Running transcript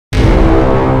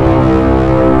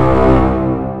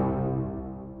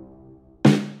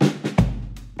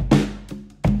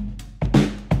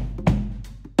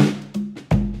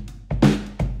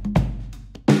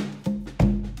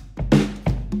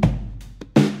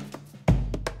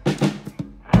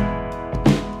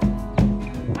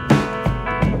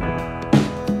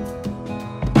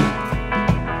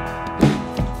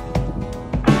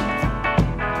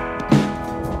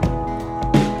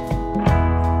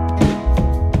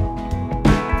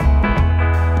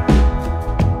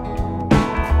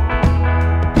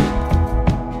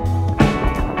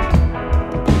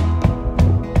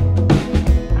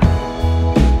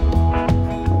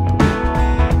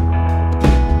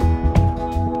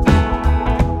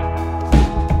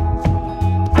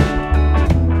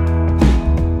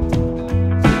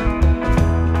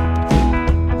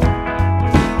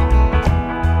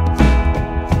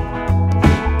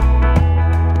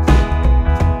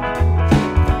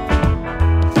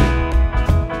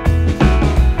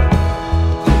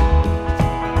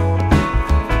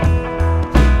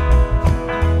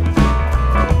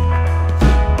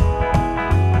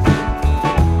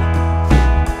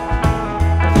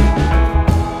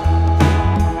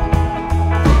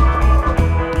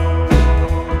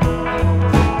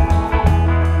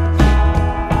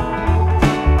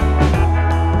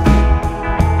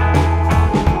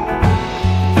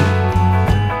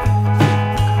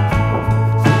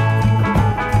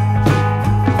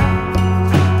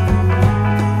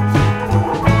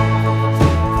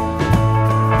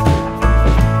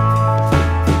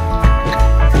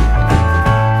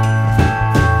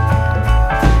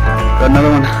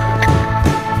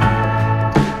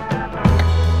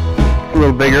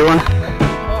little bigger one.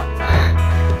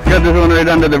 Got this one right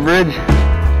under the bridge.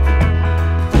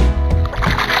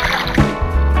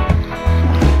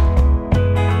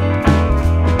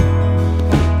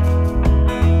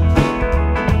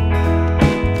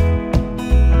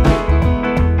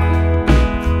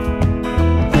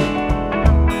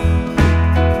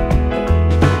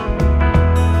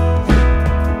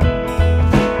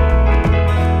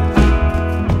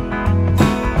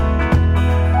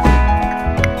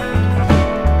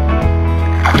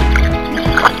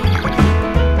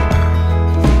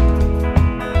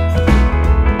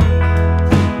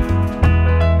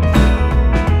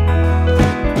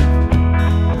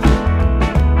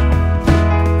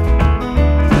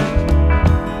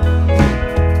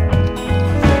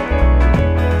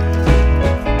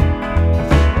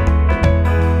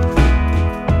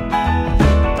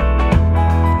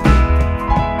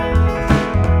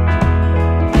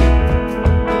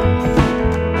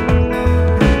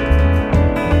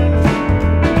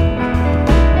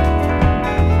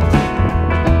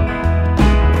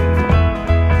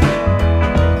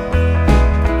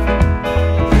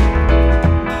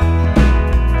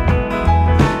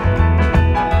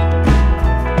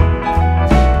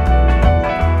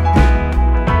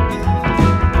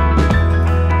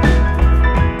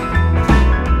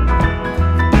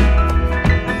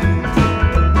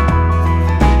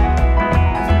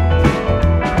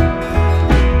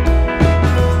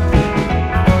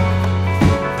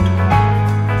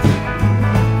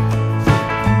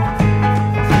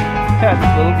 This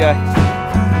little guy.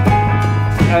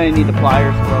 I need the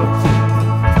pliers, bro.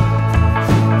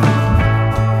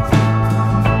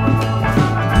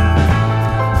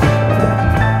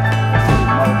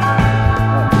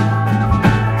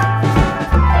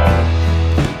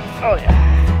 Oh yeah.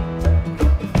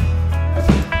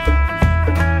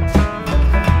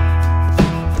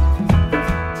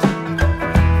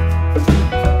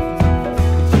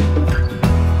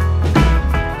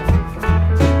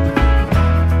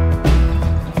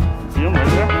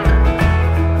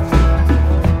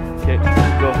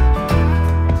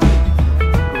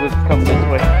 Come this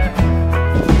way.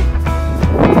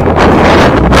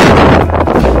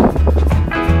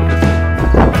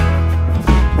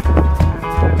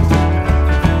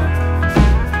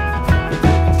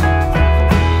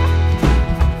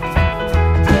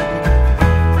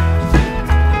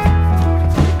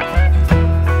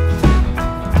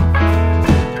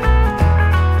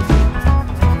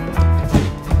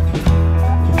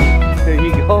 There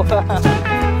you go.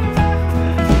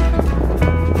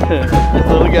 This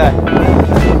little guy.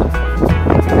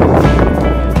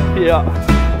 Yeah.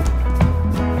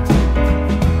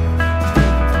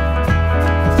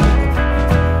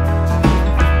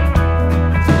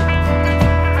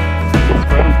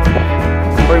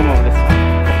 Bring him over this way.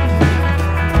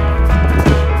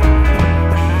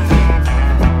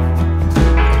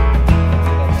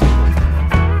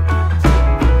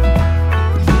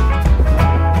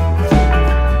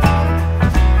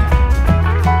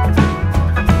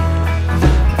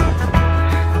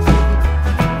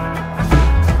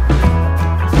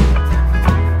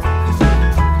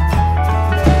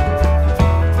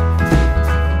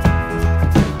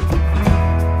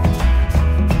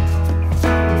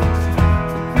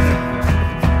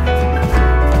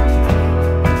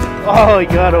 Oh, he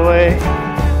got away.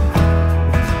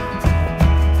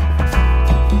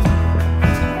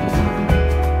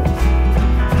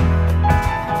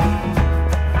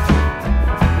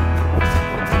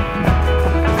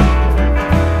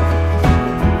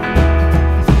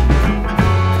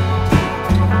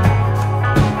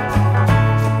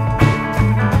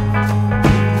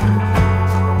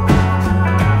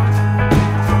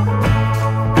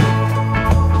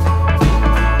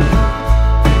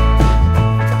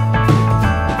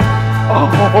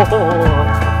 Oh,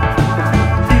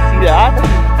 did you see that?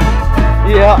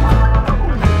 Yeah.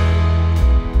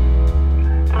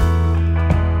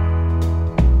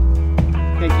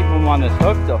 Can't keep him on this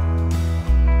hook though.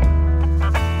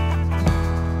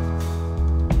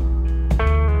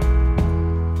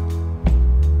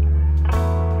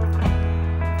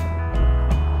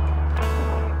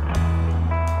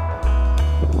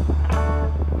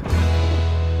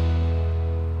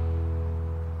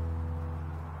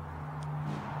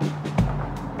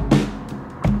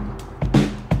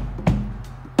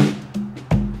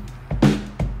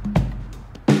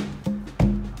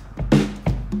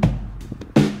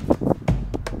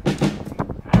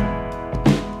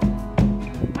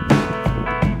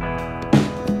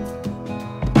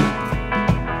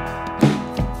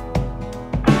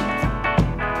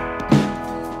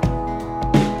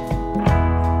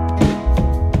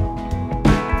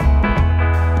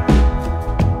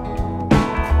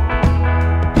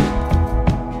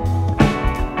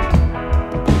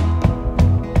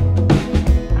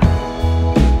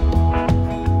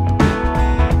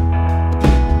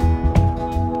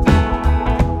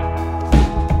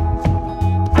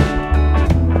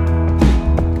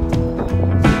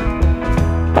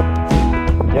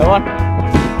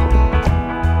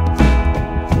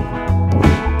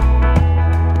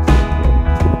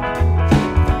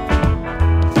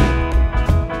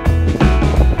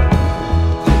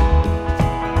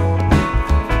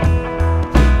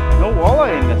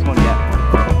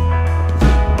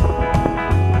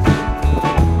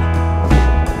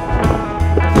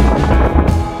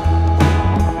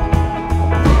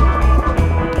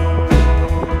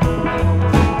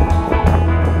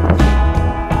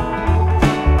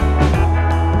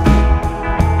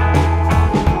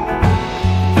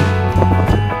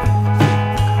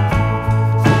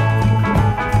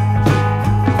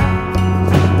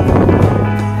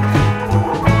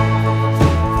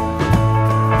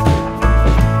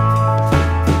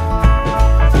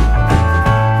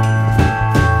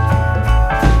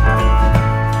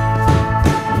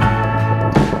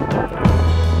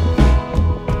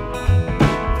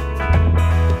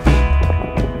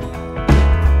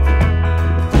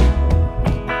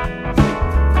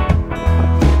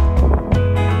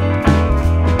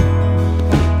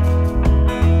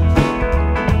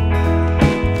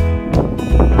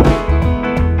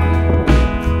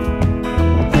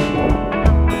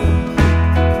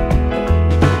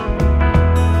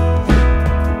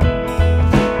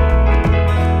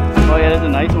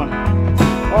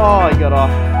 Oh, he got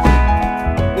off.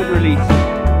 Good release.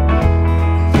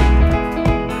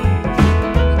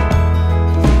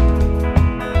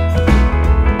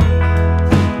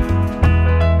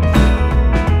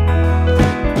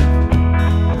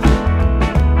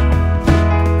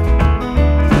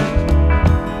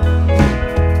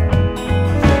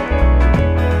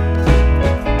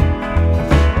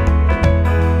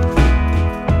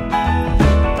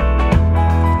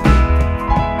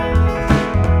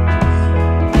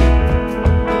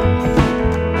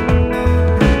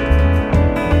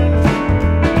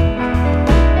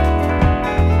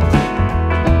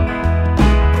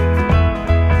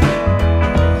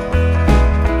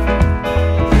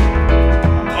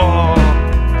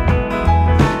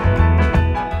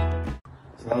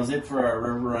 That was it for our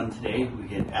river run today. We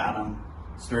hit Atim,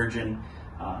 Sturgeon.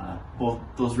 Both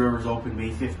those rivers open May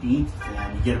 15th,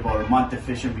 and you get about a month of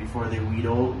fishing before they weed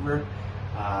over.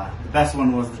 The best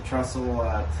one was the trestle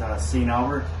at St.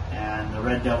 Albert, and the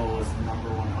Red Devil was the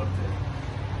 #1 hook fish.